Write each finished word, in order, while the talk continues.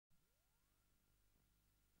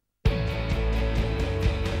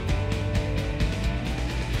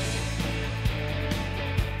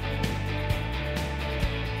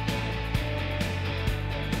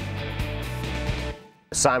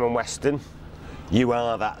Simon Weston, you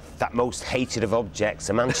are that most hated of objects,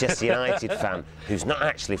 a Manchester United fan who's not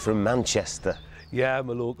actually from Manchester. Yeah, I'm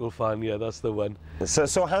a local fan, yeah, that's the one.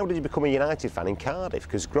 So how did you become a United fan in Cardiff?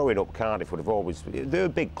 Because growing up, Cardiff would have always... They were a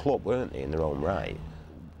big club, weren't they, in their own right?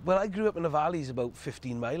 Well, I grew up in the Valleys about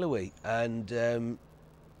 15 mile away, and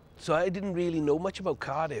so I didn't really know much about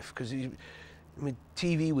Cardiff, because I mean,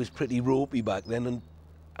 TV was pretty ropey back then, and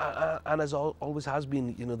as always has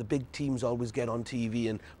been, you know, the big teams always get on TV,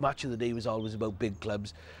 and Match of the Day was always about big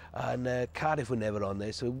clubs, and Cardiff were never on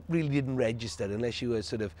there, so it really didn't register unless you were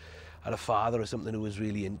sort of had a father or something who was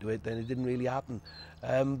really into it. Then it didn't really happen.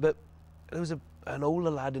 But there was an older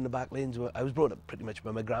lad in the back lanes. I was brought up pretty much by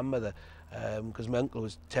my grandmother, because my uncle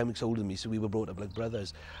was 10 weeks older than me, so we were brought up like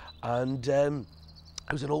brothers. And there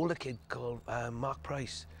was an older kid called Mark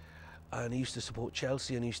Price, and he used to support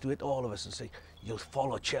Chelsea, and he used to hit all of us and say, "You'll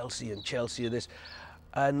follow Chelsea, and Chelsea are this."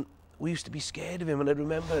 And we used to be scared of him. And I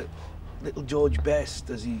remember little George Best,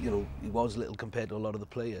 as he was little compared to a lot of the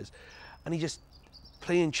players, and he just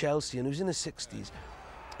playing Chelsea, and he was in his 60s,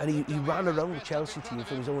 and he ran around the Chelsea team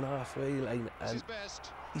from his own halfway line, and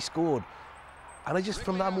he scored. And I just,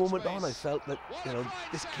 from that moment on, I felt that, you know,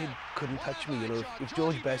 this kid couldn't touch me. You know, if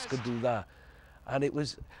George Best could do that, and I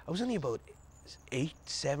was only about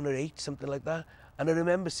 7 or 8, something like that, and I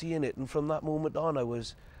remember seeing it, and from that moment on, I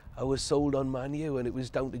was sold on Man U, and it was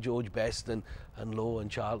down to George Best and Lowe and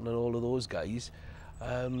Charlton and all of those guys.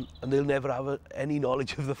 And they'll never have any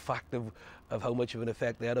knowledge of the fact of how much of an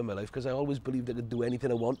effect they had on my life, because I always believed I could do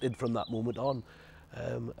anything I wanted from that moment on.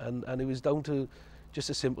 And it was down to just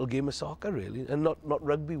a simple game of soccer, really, and not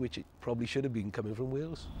rugby, which it probably should have been coming from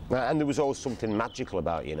Wales. And there was always something magical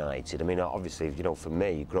about United. I mean, obviously, you know, for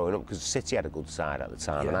me, growing up, because City had a good side at the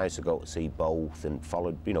time, and I used to go to see both and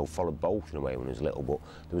followed both in a way when I was little, but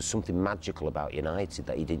there was something magical about United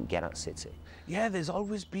that you didn't get at City. Yeah, there's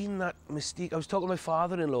always been that mystique. I was talking to my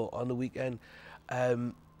father-in-law on the weekend,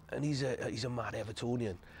 and he's a mad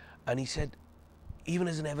Evertonian, and he said, even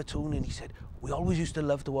as an Evertonian, he said, we always used to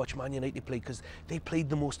love to watch Man United play because they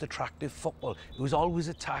played the most attractive football. It was always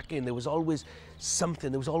attacking, there was always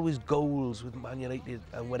something, there was always goals with Man United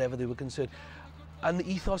and whatever they were concerned. And the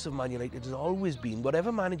ethos of Man United has always been,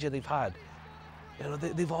 whatever manager they've had, you know,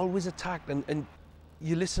 they've always attacked. And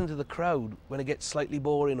you listen to the crowd when it gets slightly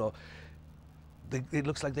boring, or it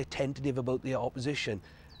looks like they're tentative about the opposition,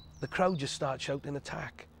 the crowd just starts shouting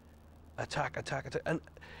attack, attack, attack, attack. And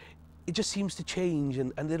it just seems to change,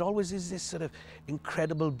 and there always is this sort of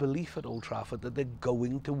incredible belief at Old Trafford that they're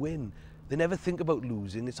going to win. They never think about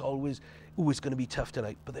losing. It's always, oh, it's going to be tough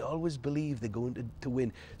tonight, but they always believe they're going to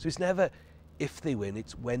win. So it's never if they win,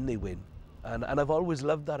 it's when they win. And I've always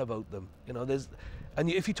loved that about them. You know, and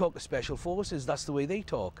if you talk to Special Forces, that's the way they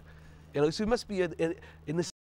talk. You know, so it must be in the